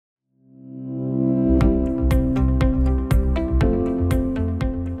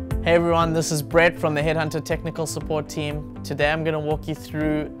Hey everyone, this is Brett from the Headhunter Technical Support Team. Today I'm going to walk you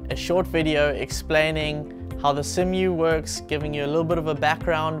through a short video explaining how the Sym-U works, giving you a little bit of a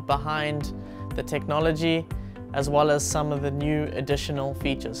background behind the technology, as well as some of the new additional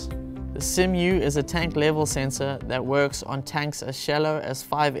features. The Sym-U is a tank level sensor that works on tanks as shallow as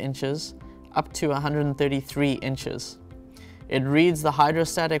 5 inches up to 133 inches. It reads the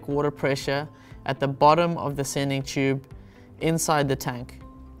hydrostatic water pressure at the bottom of the sending tube inside the tank.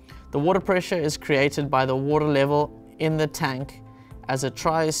 The water pressure is created by the water level in the tank as it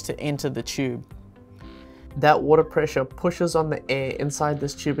tries to enter the tube. That water pressure pushes on the air inside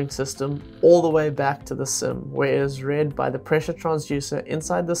this tubing system all the way back to the Sym, where it is read by the pressure transducer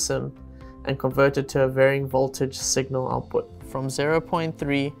inside the Sym and converted to a varying voltage signal output from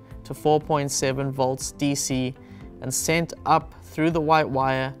 0.3 to 4.7 volts DC and sent up through the white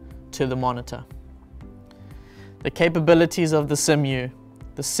wire to the monitor. The capabilities of the Sym-U.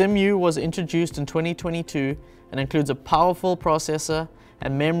 The Sym-U was introduced in 2022 and includes a powerful processor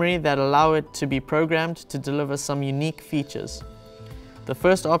and memory that allow it to be programmed to deliver some unique features. The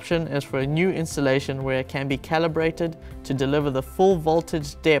first option is for a new installation where it can be calibrated to deliver the full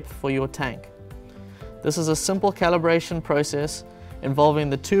voltage depth for your tank. This is a simple calibration process involving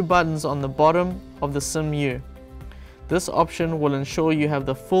the 2 buttons on the bottom of the Sym-U. This option will ensure you have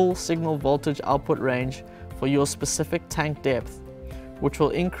the full signal voltage output range for your specific tank depth, which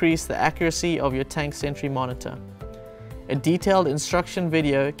will increase the accuracy of your Tank Sentry monitor. A detailed instruction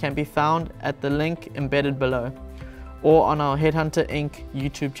video can be found at the link embedded below or on our Headhunter Inc.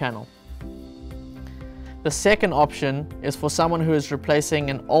 YouTube channel. The second option is for someone who is replacing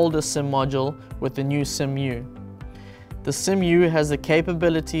an older Sym module with the new Sym-U. The Sym-U has the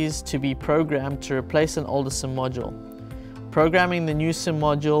capabilities to be programmed to replace an older Sym module. Programming the new Sym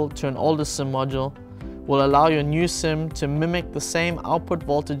module to an older Sym module will allow your new Sym to mimic the same output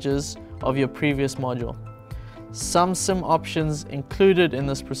voltages of your previous module. Some Sym options included in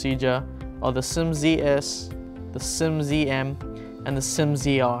this procedure are the Sym-ZS, the Sym-ZM, and the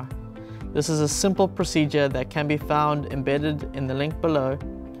Sym-ZR. This is a simple procedure that can be found embedded in the link below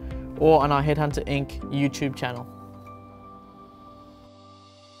or on our Headhunter Inc. YouTube channel.